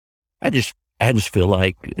I just, I just feel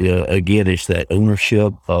like, again, it's that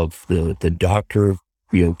ownership of the doctor,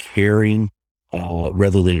 caring,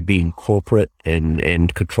 rather than it being corporate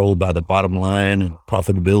and controlled by the bottom line and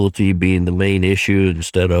profitability being the main issue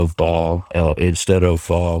instead of what's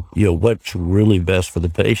really best for the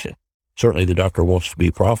patient. Certainly the doctor wants to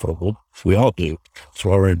be profitable. We all do. That's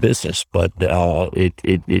why we're in business. But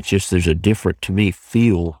it's just, there's a different, to me,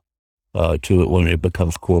 feel to it when it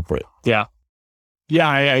becomes corporate. Yeah. Yeah,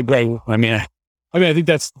 I agree. I think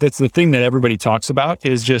that's the thing that everybody talks about,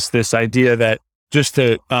 is just this idea that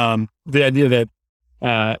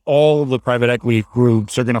all the private equity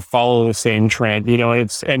groups are going to follow the same trend.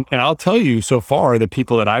 And I'll tell you, so far, the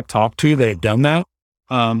people that I've talked to that have done that,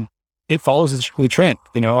 it follows the trend.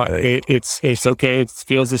 Right. It's okay. It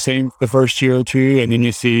feels the same the first year or two, and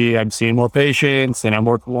then I'm seeing more patients and I'm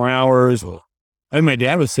working more hours. And my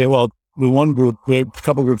dad would say, well, a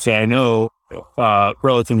couple groups that I know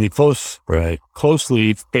relatively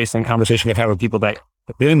closely, based on conversation I've had with people that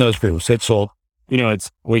have been in those groups, we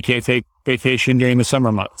can't take vacation during the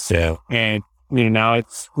summer months. Yeah. And now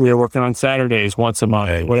we're working on Saturdays once a month.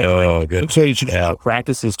 Right. Whatever. Oh, good. So you should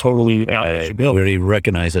practice is totally We built. don't even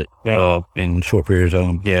recognize it in short periods of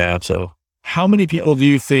time. Yeah. So How many people do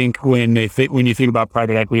you think, when you think about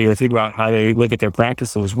private equity or think about how they look at their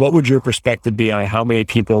practices, what would your perspective be on how many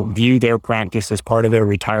people view their practice as part of their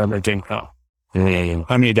retirement income?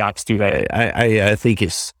 How many docs do that? I think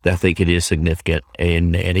it is significant,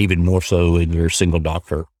 and even more so in your single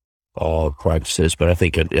doctor practices. But I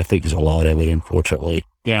think it's a lot of it, unfortunately.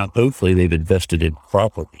 Yeah. Hopefully they've invested in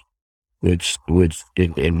property, which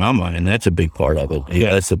in my mind, that's a big part of it.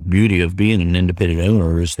 Yeah. That's the beauty of being an independent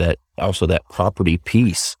owner, is that also that property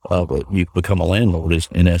piece of it. You become a landlord,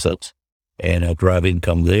 in essence, and drive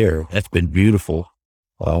income there. That's been beautiful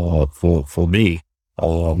for me.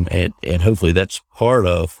 And hopefully that's part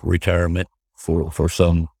of retirement for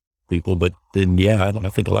some people. But then, I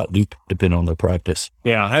think a lot do depend on their practice.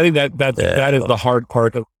 Yeah, I think that is the hard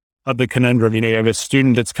part of the conundrum. You have a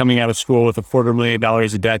student that's coming out of school with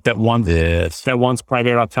 $250,000 of debt that wants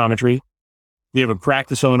private optometry. You have a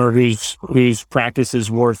practice owner whose practice is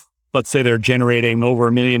worth, let's say they're generating over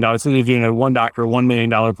 $1 million. So if one doctor, $1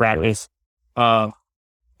 million practice,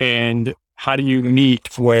 and how do you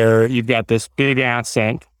meet where you've got this big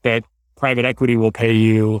asset that private equity will pay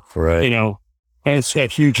you, it's a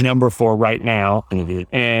huge number for right now,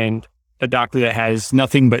 and a doctor that has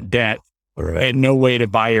nothing but debt and no way to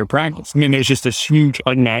buy your practice? There's just this huge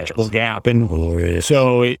unnatural gap. And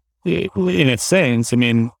so in a sense,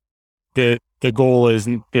 the goal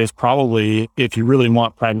is probably, if you really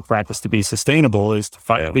want private practice to be sustainable, is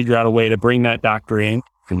to figure out a way to bring that doctor in,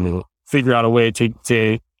 figure out a way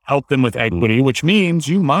to help them with equity, which means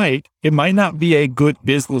it might not be a good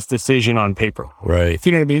business decision on paper. Right.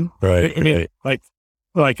 You know what I mean? Right.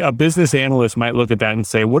 Like a business analyst might look at that and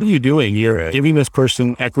say, what are you doing? You're giving this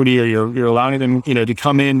person equity, or you're allowing them, to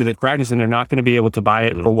come into the practice, and they're not going to be able to buy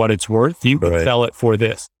it for what it's worth. You can sell it for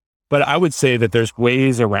this. But I would say that there's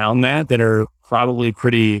ways around that are probably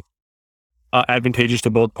pretty advantageous to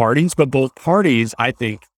both parties. But both parties, I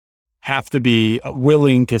think, have to be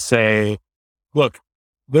willing to say, look,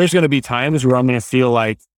 there's going to be times where I'm going to feel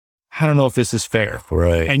like, I don't know if this is fair.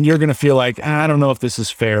 Right. And you're going to feel like, I don't know if this is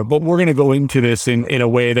fair, but we're going to go into this in a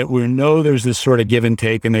way that we know there's this sort of give and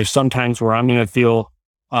take. And there's sometimes where I'm going to feel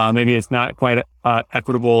maybe it's not quite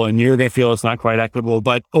equitable, and you're going to feel it's not quite equitable.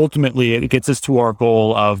 But ultimately, it gets us to our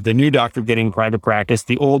goal of the new doctor getting private practice,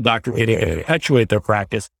 the old doctor getting to perpetuate their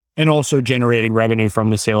practice, and also generating revenue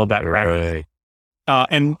from the sale of that practice.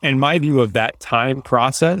 And my view of that time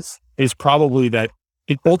process is probably that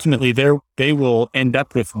ultimately they will end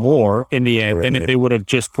up with more in the end than if they would have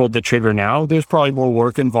just pulled the trigger now. There's probably more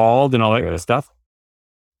work involved and all that kind of stuff.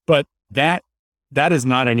 But that is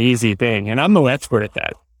not an easy thing. And I'm no expert at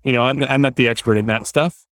that. I'm not the expert in that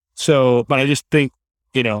stuff. So, but I just think,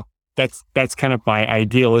 that's kind of my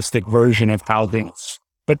idealistic version of how things,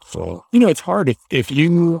 but it's hard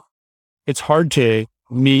it's hard to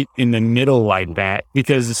meet in the middle like that,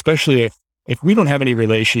 because especially if we don't have any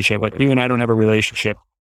relationship, like you and I don't have a relationship,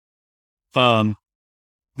 then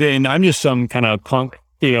I'm just some kind of punk,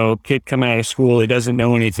 kid coming out of school that doesn't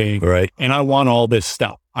know anything. Right. And I want all this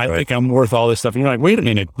stuff. I think I'm worth all this stuff. And you're like, wait a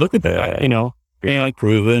minute, look at that, you're like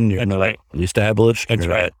Proven, you're established. That's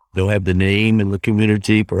right. Don't have the name in the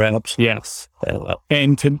community, perhaps. Yes.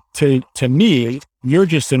 And to me, you're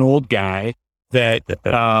just an old guy that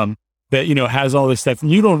has all this stuff.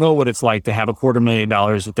 You don't know what it's like to have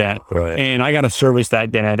 $250,000 of debt. Right. And I got to service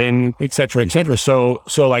that debt, and et cetera, et cetera. So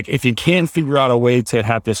like, if you can't figure out a way to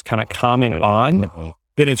have this kind of common bond,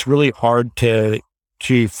 then it's really hard to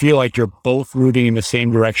to feel like you're both rooting in the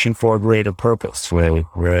same direction for a greater purpose. Right,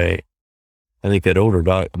 right. I think that older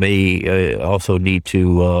doc may also need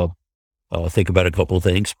to think about a couple of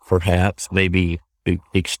things, perhaps maybe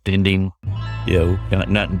extending,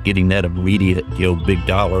 not getting that immediate, big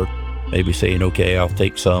dollar, maybe saying, okay, I'll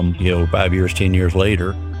take some, 5 years, 10 years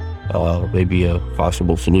later, maybe a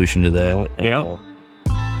possible solution to that. Yeah.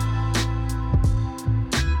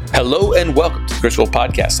 Hello and welcome to the Chris Wolf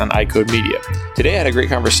Podcast on iCode Media. Today I had a great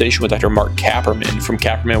conversation with Dr. Mark Kapperman from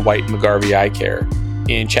Kapperman White McGarvey Eye Care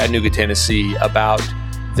in Chattanooga, Tennessee, about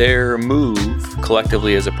their move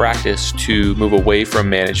collectively as a practice to move away from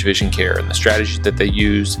managed vision care and the strategies that they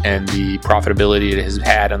use and the profitability it has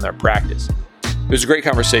had on their practice. It was a great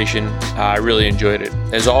conversation. I really enjoyed it.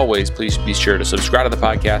 As always, please be sure to subscribe to the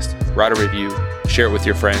podcast, write a review, share it with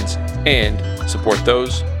your friends, and support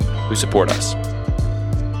those who support us.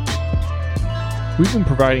 We've been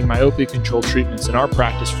providing myopia control treatments in our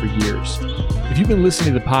practice for years. If you've been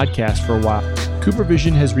listening to the podcast for a while,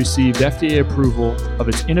 CooperVision has received FDA approval of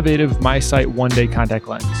its innovative MiSight one-day contact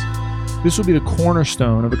lens. This will be the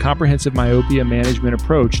cornerstone of a comprehensive myopia management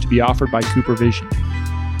approach to be offered by CooperVision.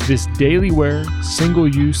 This daily wear,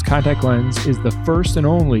 single-use contact lens is the first and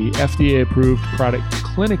only FDA-approved product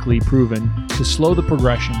clinically proven to slow the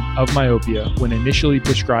progression of myopia when initially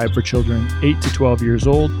prescribed for children 8 to 12 years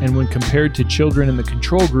old and when compared to children in the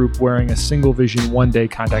control group wearing a single vision one-day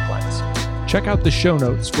contact lens. Check out the show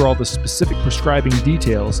notes for all the specific prescribing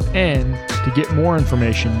details and to get more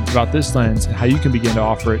information about this lens and how you can begin to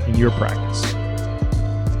offer it in your practice.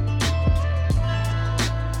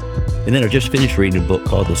 And then I just finished reading a book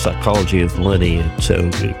called The Psychology of Money. And so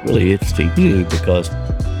it's really interesting too, because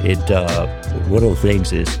one of the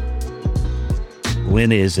things is,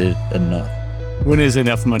 when is it enough? When is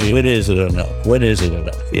enough money? When is it enough? When is it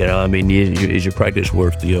enough? Is your practice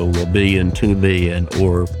worth, $1 billion, $2 billion,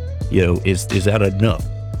 or, is that enough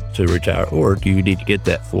to retire? Or do you need to get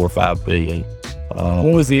that $4 or $5 billion?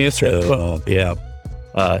 What was the answer?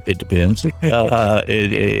 It depends.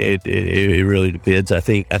 It really depends. I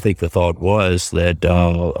think the thought was that,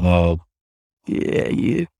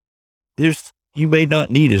 you may not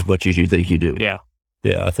need as much as you think you do. Yeah.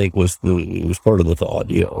 Yeah, I think it was part of the thought.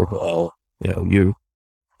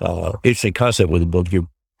 Interesting concept with the book.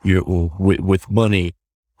 With money,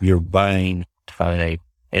 you're buying time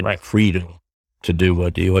and freedom to do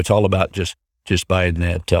what you do. It's all about just buying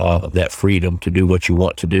that freedom to do what you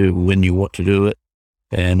want to do when you want to do it.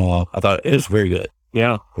 And I thought it was very good.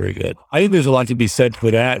 Yeah. Very good. I think there's a lot to be said for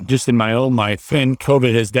that, just in my own life. And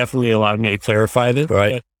COVID has definitely allowed me to clarify this.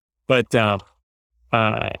 Right. But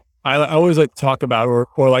I always like to talk about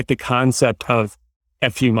or like the concept of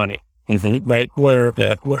FU money, right? Where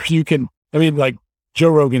you can, like Joe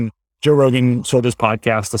Rogan sold his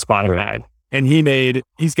podcast to Spotify, and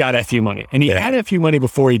he's got FU money, and he had FU money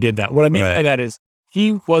before he did that. What I mean by that is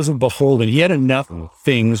he wasn't beholden. He had enough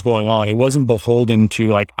things going on. He wasn't beholden to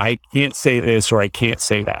like, I can't say this or I can't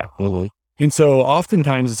say that. Mm-hmm. And so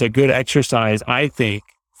oftentimes it's a good exercise, I think,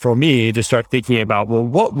 for me to start thinking about, well,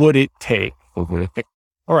 what would it take? Mm-hmm.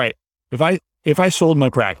 All right. If I sold my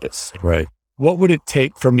practice, right, what would it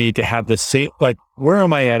take for me to have the same, like, where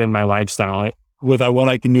am I at in my lifestyle with what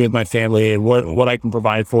I can do with my family and what I can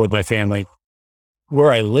provide for with my family,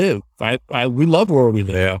 where I live. We love where we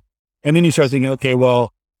live. Yeah. And then you start thinking, okay,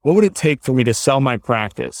 well, what would it take for me to sell my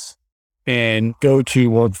practice and go to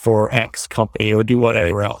work for X company or do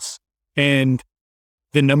whatever else? And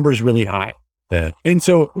the number is really high. Yeah. And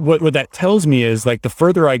so what that tells me is, like, the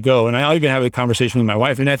further I go, and I'll even have a conversation with my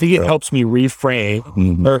wife, and I think it helps me reframe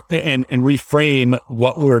and reframe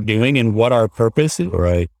what we're doing and what our purpose is.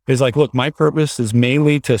 Right. Is like, look, my purpose is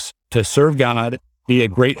mainly to serve God, be a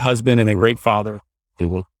great husband and a great father.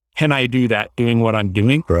 Mm-hmm. Can I do that doing what I'm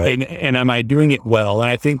doing? Right. And am I doing it well?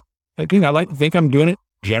 And I like to think I'm doing it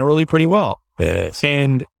generally pretty well. Yes.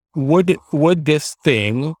 And would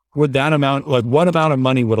that amount, like, what amount of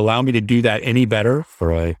money would allow me to do that any better?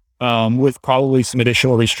 Right. With probably some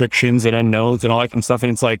additional restrictions and unknowns and all that kind of stuff.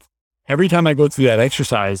 And it's like, every time I go through that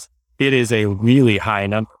exercise, it is a really high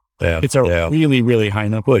number. Yeah. It's a really, really high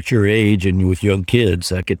number. Well, at your age and with young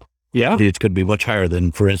kids, it's going to be much higher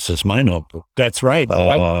than, for instance, my number. That's right.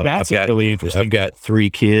 That's really interesting. I've got 3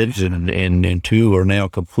 kids and 2 are now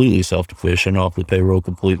completely self-sufficient, off the payroll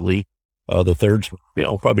completely. The third's,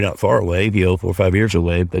 probably not far away, 4 or 5 years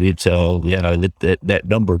away, but it's, that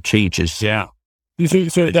number changes. Yeah. So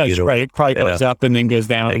it does, right? It probably goes up and then goes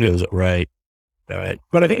down. It goes, right. All right.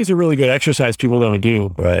 But I think it's a really good exercise people don't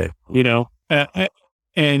do. Right.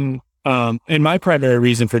 And my primary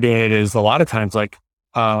reason for doing it is, a lot of times, like,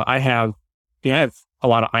 I have a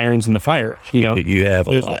lot of irons in the fire, you know. You have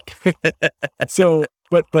a lot. So,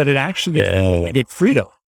 but it actually, I get freedom.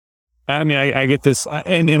 I mean, I get this,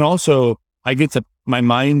 and also I get to, my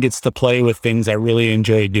mind gets to play with things I really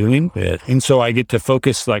enjoy doing. Yeah. And so I get to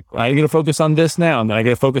focus, like, I get to focus on this now, and then I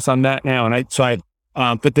get to focus on that now.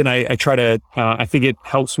 But then I try to, I think it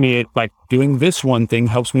helps me, like, doing this one thing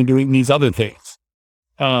helps me doing these other things.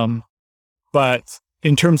 But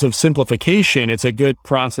in terms of simplification, it's a good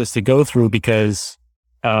process to go through because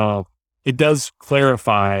it does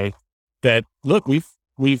clarify that, look,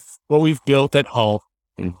 what we've built at Hulk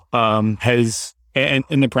has, and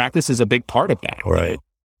the practice is a big part of that. Right.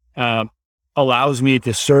 Allows me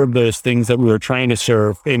to serve those things that we were trying to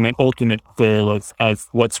serve in my ultimate goal of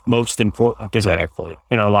what's most important exactly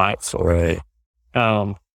in our lives. Right.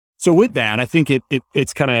 So with that, I think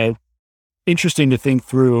it's kind of interesting to think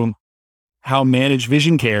through how managed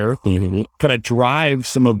vision care kind of drives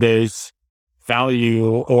some of those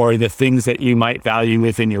value or the things that you might value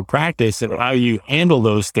within your practice, and how you handle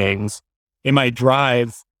those things. It might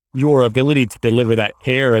drive your ability to deliver that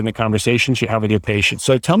care and the conversations you have with your patients.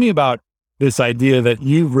 So tell me about this idea that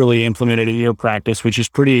you've really implemented in your practice, which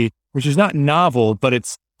is not novel, but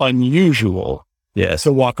it's unusual. Yes.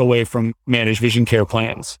 To walk away from managed vision care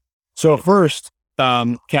plans. So first,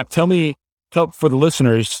 Cap, for the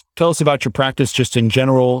listeners, tell us about your practice just in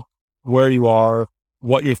general, where you are,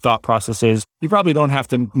 what your thought process is. You probably don't have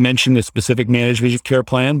to mention the specific managed vision care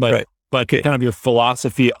plan, but kind of your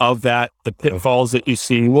philosophy of that, the pitfalls that you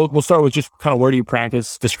see. We'll start with just kind of where do you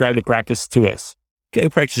practice, describe the practice to us. Okay, I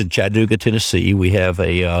practice in Chattanooga, Tennessee. We have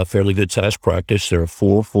a fairly good sized practice. There are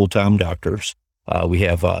 4 full-time doctors. We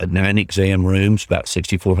have 9 exam rooms, about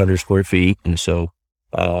 6,400 square feet. And so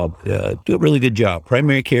do a really good job.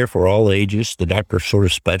 Primary care for all ages. The doctor sort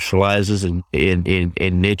of specializes in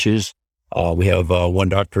niches. We have one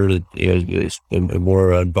doctor that is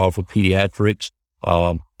more involved with pediatrics.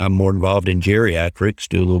 I'm more involved in geriatrics,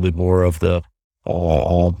 do a little bit more of the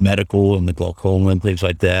medical and the glaucoma and things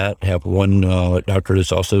like that. Have one doctor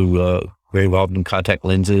that's also very involved in contact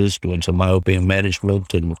lenses, doing some myopia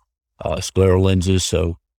management and scleral lenses.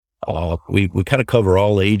 So we kind of cover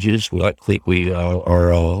all ages. We like to think we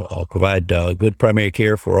provide good primary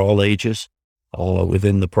care for all ages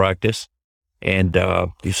within the practice. And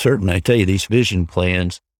certainly, I tell you, these vision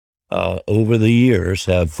plans over the years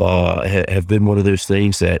have been one of those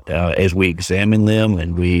things that as we examine them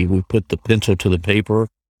and we put the pencil to the paper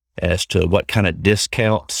as to what kind of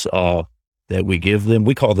discounts that we give them,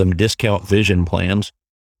 we call them discount vision plans.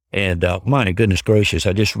 And my goodness gracious,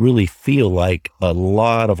 I just really feel like a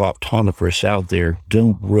lot of optometrists out there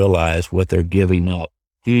don't realize what they're giving up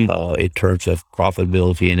in terms of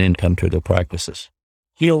profitability and income to their practices.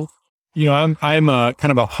 You know, I'm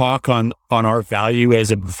kind of a hawk on our value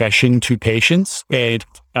as a profession to patients and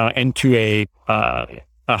to a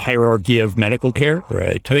hierarchy of medical care.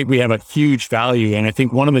 Right. I think we have a huge value, and I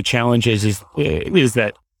think one of the challenges is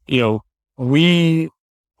that, you know, we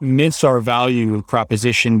miss our value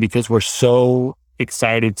proposition because we're so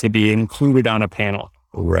excited to be included on a panel.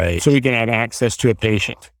 Right. So we can have access to a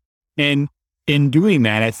patient. And in doing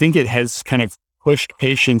that, I think it has kind of pushed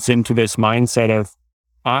patients into this mindset of,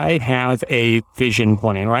 I have a vision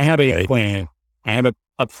plan, or I have a plan. I have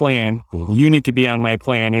a plan. You need to be on my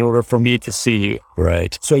plan in order for me to see you.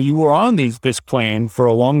 Right. So you were on this plan for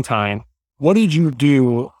a long time. What did you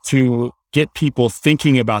do to get people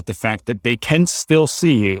thinking about the fact that they can still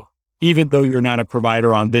see you, even though you're not a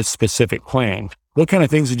provider on this specific plan? What kind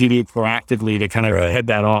of things did you do proactively to kind of head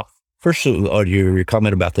that off? First, your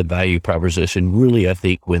comment about the value proposition, really, I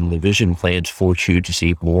think when the vision plans force you to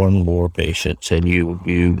see more and more patients and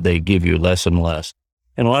they give you less and less.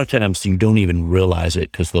 And a lot of times you don't even realize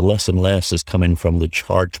it because the less and less is coming from the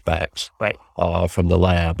chargebacks from the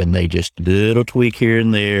lab, and they just little tweak here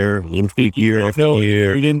and there, little tweak here after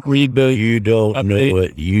here. You didn't read the You don't know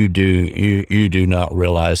it. You do. You do not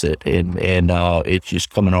realize it, and it's just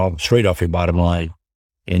coming off straight off your bottom line.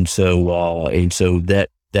 And so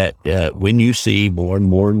that when you see more and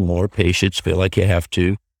more patients feel like you have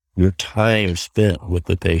to, your time spent with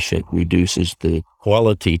the patient reduces the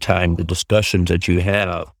quality time, the discussions that you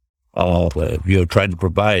have, trying to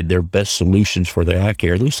provide their best solutions for their eye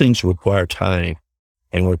care. These things require time,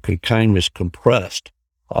 and when time is compressed,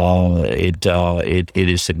 it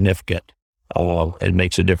is significant. It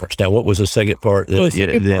makes a difference. Now, what was the second part?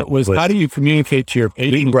 How do you communicate to your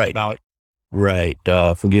patient about? Right.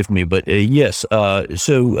 Forgive me, but yes. It's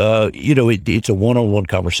a one-on-one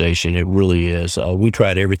conversation. It really is. We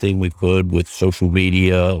tried everything we could with social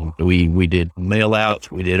media. We did mail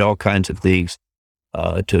outs. We did all kinds of things.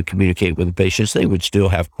 to communicate with the patients, they would still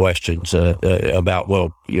have questions about,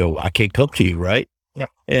 well, I can't come to you, right? Yeah.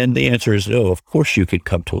 And the answer is no, of course you could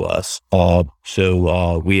come to us.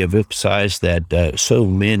 So we have emphasized that so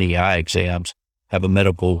many eye exams have a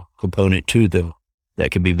medical component to them that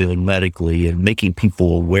can be billed medically, and making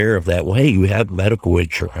people aware of that. Well, hey, you have medical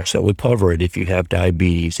insurance that would cover it if you have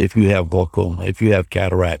diabetes, if you have glaucoma, if you have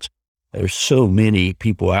cataracts. There's so many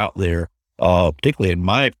people out there, particularly in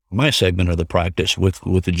my segment of the practice with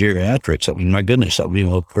the geriatrics. I mean, my goodness,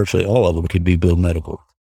 virtually all of them could be billed medical.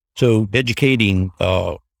 So educating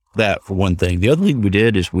that for one thing. The other thing we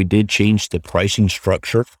did is we did change the pricing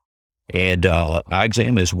structure, and eye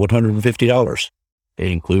exam is $150. It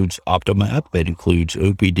includes OptoMap, it includes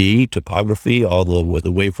OPD, topography, all the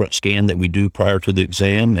wavefront scan that we do prior to the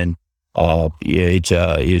exam, and so it's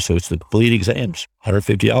the complete exams,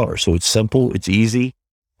 $150. So it's simple, it's easy,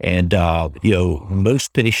 and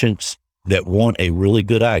most patients that want a really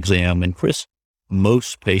good eye exam, and Chris,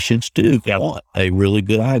 most patients do want a really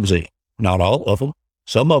good eye exam. Not all of them.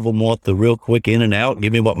 Some of them want the real quick in and out.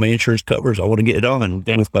 Give me what my insurance covers. I want to get it on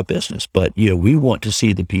with my business. But we want to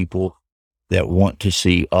see the people that want to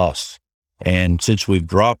see us. And since we've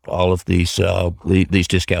dropped all of these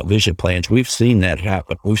discount vision plans, we've seen that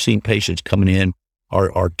happen. We've seen patients coming in.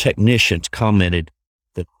 Our technicians commented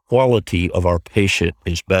the quality of our patient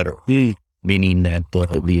is better, meaning that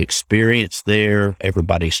the experience there,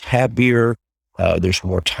 everybody's happier. There's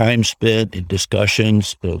more time spent in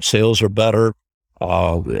discussions. The sales are better.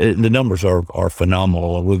 The numbers are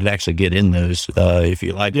phenomenal. We can actually get in those if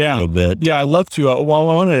you like a little bit. Yeah, I'd love to. I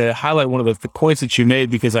wanted to highlight one of the points that you made,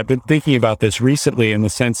 because I've been thinking about this recently in the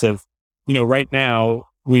sense of, right now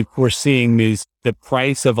we're seeing the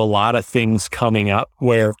price of a lot of things coming up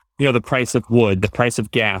where, the price of wood, the price of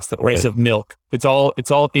gas, the price of milk, it's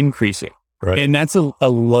all increasing. Right. And that's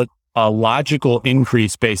a logical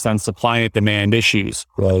increase based on supply and demand issues.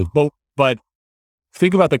 Right. But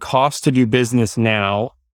think about the cost to do business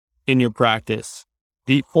now in your practice.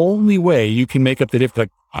 The only way you can make up the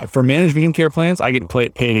difference, for managed vision care plans, I get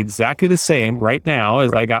paid exactly the same right now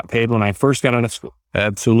as I got paid when I first got out of school.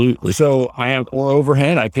 Absolutely. So I have more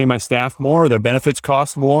overhead. I pay my staff more. Their benefits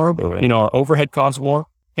cost more. Right. Our overhead costs more.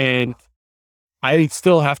 And I'm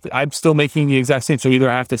still making the exact same. So either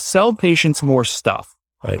I have to sell patients more stuff,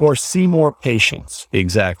 right, or see more patients.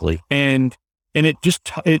 Exactly. And it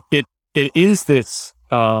is this,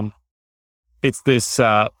 it's this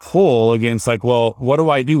pull against what do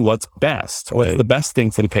I do? What's best? What's the best thing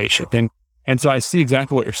for the patient? And so I see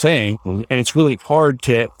exactly what you're saying. And it's really hard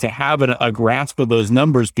to have a grasp of those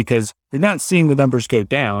numbers, because you're not seeing the numbers go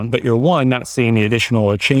down, but you're not seeing the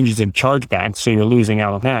additional changes in chargebacks. So you're losing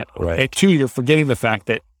out on that. Right. And two, you're forgetting the fact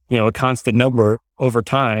that, a constant number over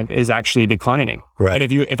time is actually declining. Right.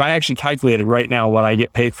 And if I actually calculated right now what I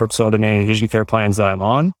get paid for some of the managed vision care plans that I'm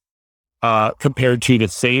on, compared to the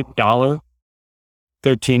same dollar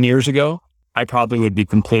 13 years ago, I probably would be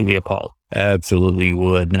completely appalled. Absolutely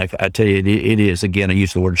would. And I tell you, it is, again, I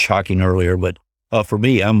used the word shocking earlier, but for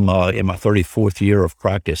me, I'm in my 34th year of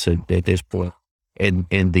practice at this point, and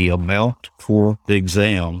the amount for the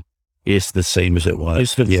exam is the same as it was.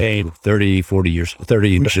 It's the same. 30 years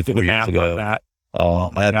ago. That.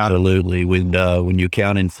 Absolutely. When you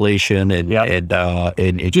count inflation and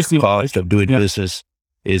just the cost of doing business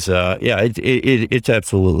is, it's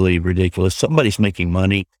absolutely ridiculous. Somebody's making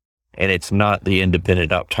money, and it's not the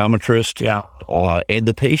independent optometrist. Yeah. And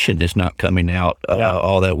the patient is not coming out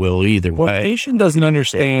all that well either. Well, the patient doesn't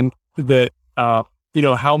understand that,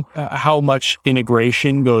 how much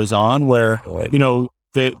integration goes on where,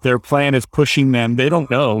 their plan is pushing them. They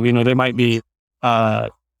don't know, they might be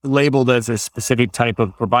labeled as a specific type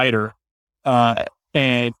of provider.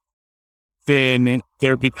 And then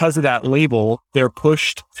because of that label, they're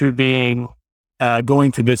pushed to being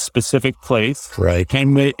going to this specific place. Right.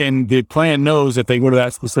 And the plan knows that they go to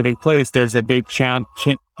that specific place, there's a big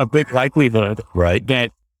likelihood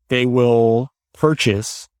that they will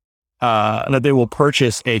purchase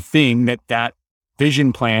a thing that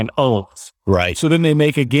vision plan owns. Right. So then they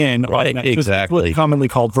make again. Right. Exactly. What's commonly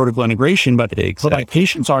called vertical integration, but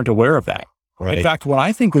patients aren't aware of that. Right. In fact, what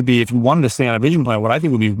I think would be, if you wanted to stay on a vision plan, what I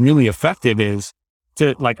think would be really effective is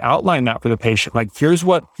to outline that for the patient. Here's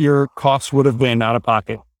what your costs would have been out of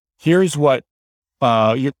pocket. Here's what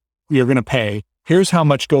you're going to pay. Here's how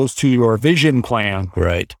much goes to your vision plan.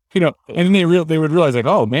 Right. And then they would realize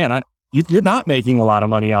oh man, you're not making a lot of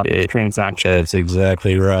money out of the transaction. That's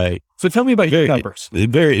exactly right. So tell me about your numbers.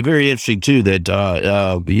 Very, very interesting too that,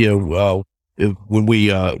 when we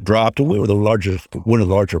dropped, we were one of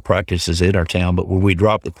the larger practices in our town, but when we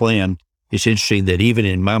dropped the plan, it's interesting that even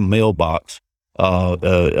in my mailbox,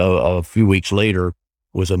 a few weeks later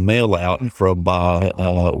was a mail out from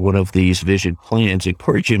one of these vision plans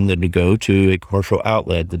encouraging them to go to a commercial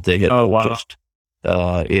outlet that they had purchased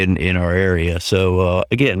in our area. So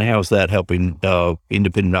again, how's that helping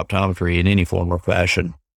independent optometry in any form or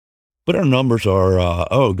fashion? But our numbers are,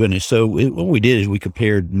 oh goodness. So what we did is we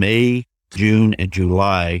compared May, June, and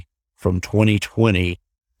July from 2020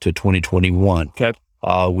 to 2021. Okay.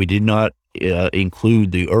 We did not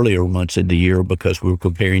include the earlier months in the year because we were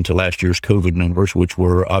comparing to last year's COVID numbers, which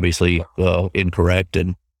were obviously incorrect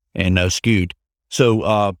and skewed.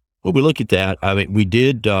 So when we look at that, I mean, we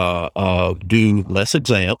did do less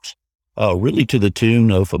exams, really to the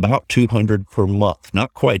tune of about 200 per month.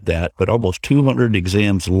 Not quite that, but almost 200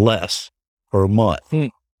 exams less per month.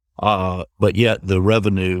 But yet the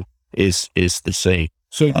revenue is the same.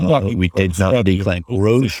 So we did not decline.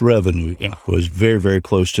 Gross revenue was very, very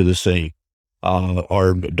close to the same.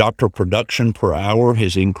 Our doctor production per hour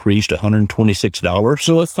has increased $126.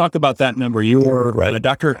 So let's talk about that number. You were a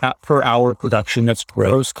doctor per hour production. That's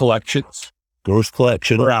gross collections. Gross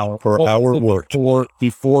collection per hour worked. Before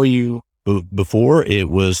it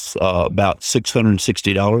was about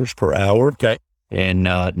 $660 per hour. Okay. And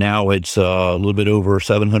now it's a little bit over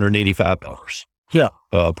 $785. Yeah.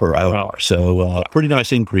 Per hour. So pretty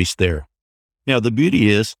nice increase there. Now, the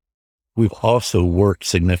beauty is we've also worked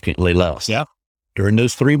significantly less. Yeah. During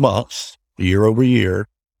those 3 months, year over year.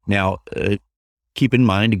 Now, keep in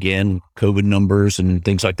mind, again, COVID numbers and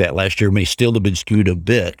things like that last year may still have been skewed a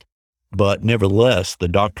bit, but nevertheless, the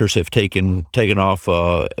doctors have taken off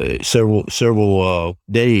several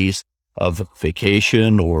days of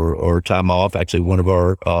vacation or time off. Actually, one of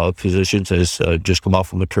our physicians has just come off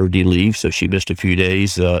from maternity leave, so she missed a few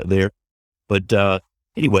days there. But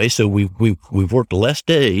anyway, so we've worked less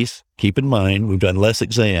days. Keep in mind, we've done less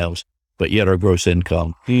exams, but yet our gross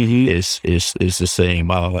income is the same.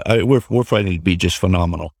 We're finding it to be just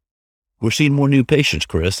phenomenal. We're seeing more new patients,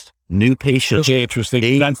 Chris. New patients. Okay,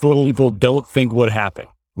 interesting. That's what people don't think would happen.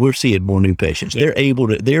 We're seeing more new patients. They're able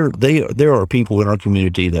to. There are people in our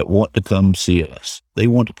community that want to come see us. They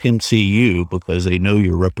want to come see you because they know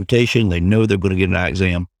your reputation. They know they're going to get an eye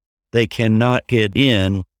exam. They cannot get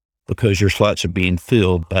in because your slots are being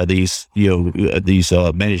filled by these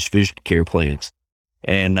managed vision care plans.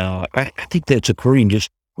 And I think that's occurring just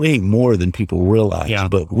way more than people realize. Yeah.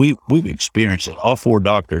 But we've experienced it. All 4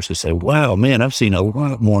 doctors have said, wow, man, I've seen a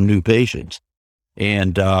lot more new patients.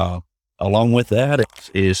 And along with that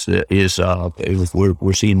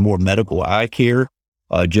we're seeing more medical eye care,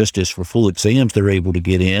 just as for full exams, they're able to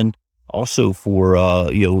get in. Also for,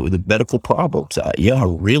 the medical problems. I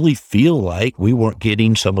really feel like we weren't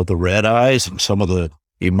getting some of the red eyes and some of the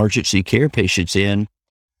emergency care patients in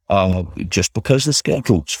just because the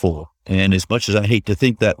schedule was full. And as much as I hate to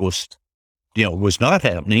think that was not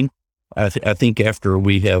happening, I think after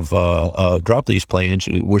we have dropped these plans,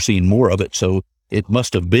 we're seeing more of it. So it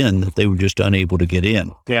must have been that they were just unable to get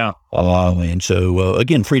in. Yeah. And so,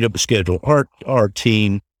 again, freed up the schedule. Our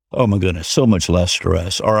team, oh my goodness, so much less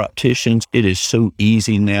stress. Our opticians, it is so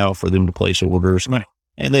easy now for them to place orders. Right.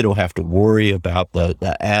 And they don't have to worry about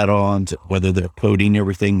the add-ons, whether they're coding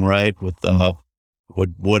everything right with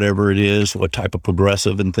whatever it is, what type of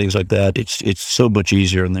progressive and things like that. It's so much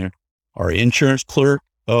easier in there. Our insurance clerk,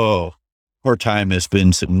 her time has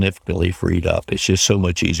been significantly freed up. It's just so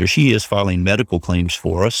much easier. She is filing medical claims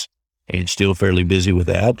for us and still fairly busy with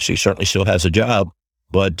that. She certainly still has a job,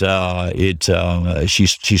 but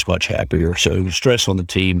she's much happier. So stress on the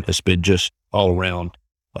team has been just all around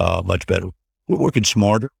much better. We're working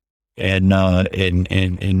smarter and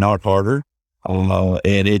not harder.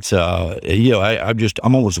 And it's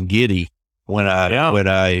I'm almost giddy when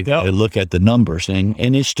I look at the numbers, and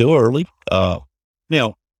it's still early. The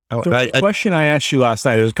question I asked you last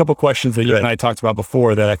night, there's a couple of questions that you and I talked about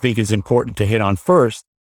before that I think is important to hit on. First,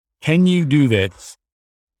 can you do this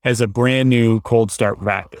as a brand new cold start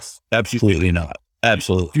practice? Absolutely not.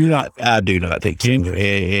 Absolutely. I do not think so.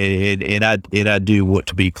 And I do want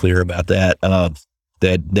to be clear about that.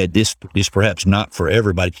 That this is perhaps not for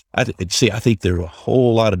everybody. I think there are a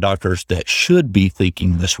whole lot of doctors that should be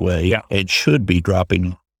thinking this way and should be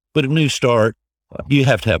dropping. But a new start, you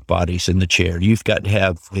have to have bodies in the chair. You've got to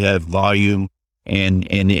have volume, and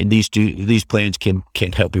these plans can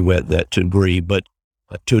help you with that to a degree.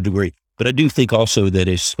 But I do think also that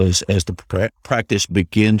as the practice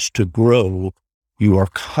begins to grow, you are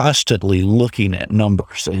constantly looking at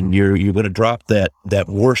numbers, and you're going to drop that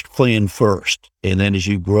worst plan first, and then as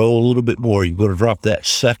you grow a little bit more, you're going to drop that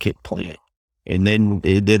second plan, and then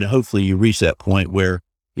hopefully you reach that point where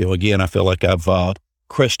again I feel like I've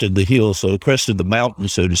crested the hill, so crested the mountain,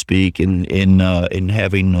 so to speak, in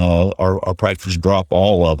having our practice drop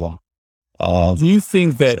all of them. Do you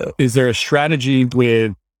think that is there a strategy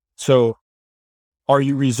with? So, are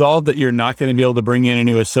you resolved that you're not going to be able to bring in a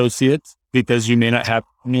new associate because you may not have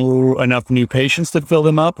enough new patients to fill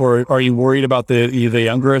them up, or are you worried about the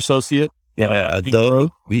younger associate? Yeah,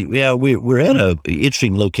 we're at a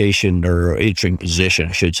interesting location or interesting position,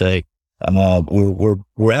 I should say.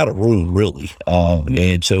 We're out of room really,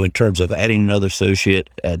 and so in terms of adding another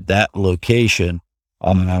associate at that location,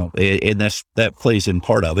 and that plays in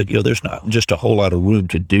part of it. There's not just a whole lot of room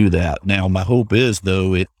to do that. Now, my hope is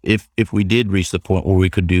though, if we did reach the point where we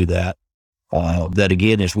could do that, that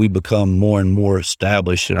again, as we become more and more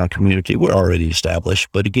established in our community, we're already established,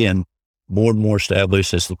 but again, more and more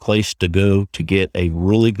established as the place to go to get a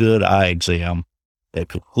really good eye exam, a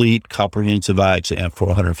complete comprehensive eye exam for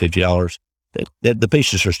 $150, that the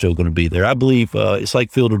patients are still going to be there. I believe it's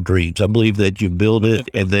like Field of Dreams. I believe that you build it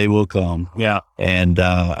and they will come. Yeah. And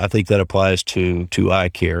I think that applies to eye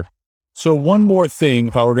care. So one more thing,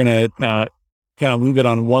 if I were going to kind of leave it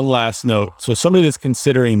on one last note. So somebody that's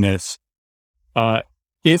considering this,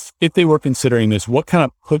 if they were considering this, what kind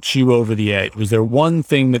of puts you over the edge? Was there one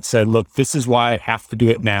thing that said, look, this is why I have to do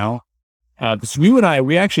it now? Because you and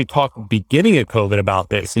we actually talked beginning of COVID about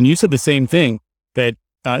this, and you said the same thing, that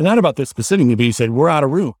not about this specifically, but you said, we're out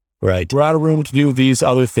of room. Right. We're out of room to do these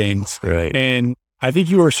other things. Right. And I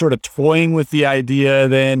think you were sort of toying with the idea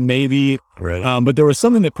then maybe, right. But there was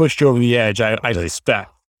something that pushed you over the edge, I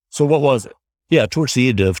suspect. So what was it? Yeah, towards the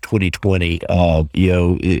end of 2020,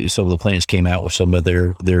 some of the plans came out with some of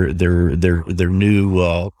their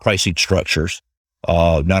new pricing structures,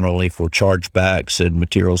 not only for chargebacks and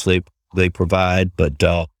materials they provide, but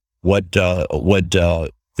what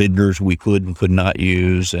vendors we could and could not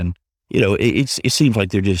use, and it seems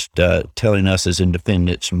like they're just telling us as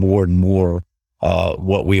independents more and more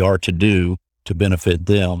what we are to do to benefit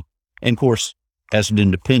them. And of course, as an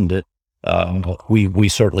independent, we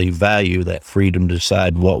certainly value that freedom to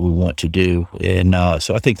decide what we want to do. And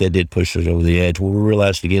so I think that did push us over the edge. We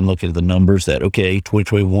realized, again, looking at the numbers, that, okay,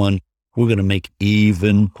 2021, we're going to make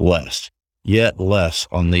even yet less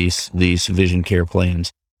on these vision care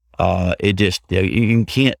plans. It just, you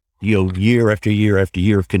can't, year after year after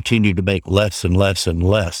year, continue to make less and less and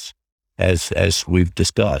less, as we've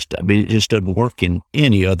discussed. I mean, it just doesn't work in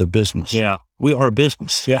any other business. Yeah. We are a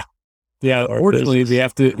business. Yeah. Yeah, fortunately, we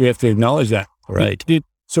have to acknowledge that. Right.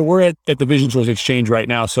 So we're at the Vision Source Exchange right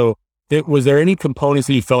now. So was there any components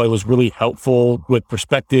that you felt like was really helpful with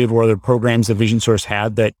perspective or other programs that Vision Source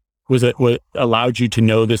had that what allowed you to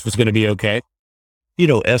know this was going to be okay?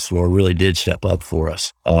 ESLOR really did step up for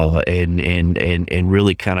us, and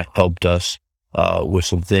really kind of helped us with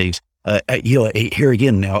some things. Here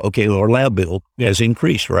again now, okay, our lab bill has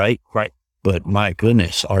increased, right? Right. But my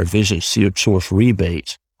goodness, our Vision Source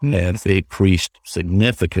rebates have increased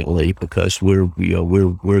significantly because are we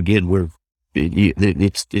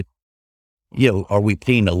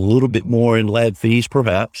paying a little bit more in lab fees?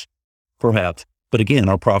 Perhaps, but again,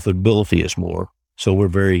 our profitability is more. So we're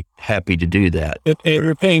very happy to do that.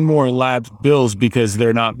 We're paying more in lab bills because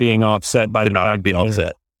they're not being offset by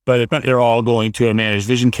but they're all going to a managed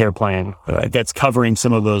vision care plan that's covering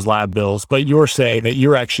some of those lab bills. But you're saying that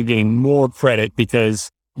you're actually getting more credit because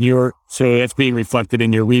so it's being reflected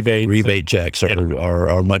in your rebate. Rebate checks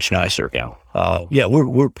are much nicer. Yeah.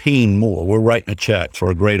 We're paying more. We're writing a check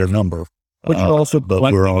for a greater number. But we're also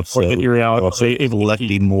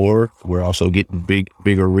collecting more. We're also getting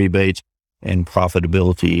bigger rebates, and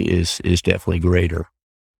profitability is definitely greater.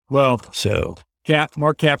 Well, so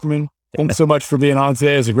Mark Kapperman, thanks so much for being on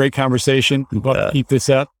today. It was a great conversation. We'd love to keep this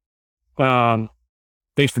up.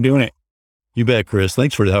 Thanks for doing it. You bet, Chris.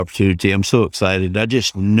 Thanks for the opportunity. I'm so excited. I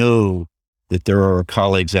just know that there are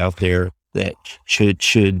colleagues out there that should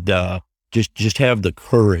just have the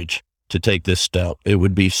courage to take this step. It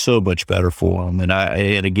would be so much better for them. And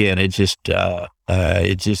again, just do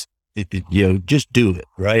it,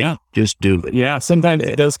 right? Yeah. Just do it. Yeah. Sometimes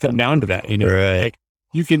it does come down to that, Right. Like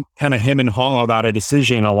you can kind of hem and haw about a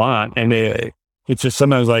decision a lot. And it's just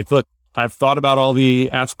sometimes like, look, I've thought about all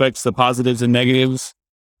the aspects, the positives and negatives.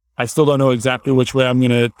 I still don't know exactly which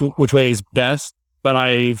way is best, but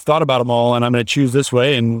I thought about them all and I'm going to choose this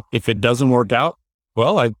way. And if it doesn't work out,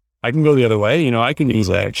 well, I can go the other way. I can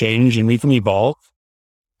change and we can evolve.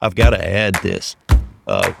 I've got to add this.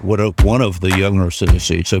 One of the younger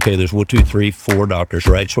associates, okay, there's 1, 2, 3, 4 doctors,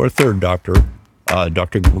 right? So our third doctor,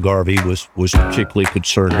 Dr. McGarvey, was particularly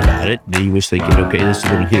concerned about it. He was thinking, okay, this is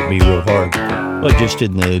going to hit me real hard. But just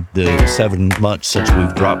in the 7 months since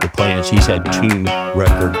we've dropped the plans, he's had 2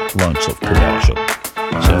 record months of production.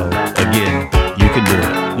 So again, you can do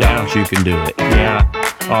it. Yeah. You can do it. Yeah.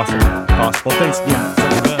 Awesome. Well, thanks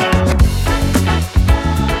again.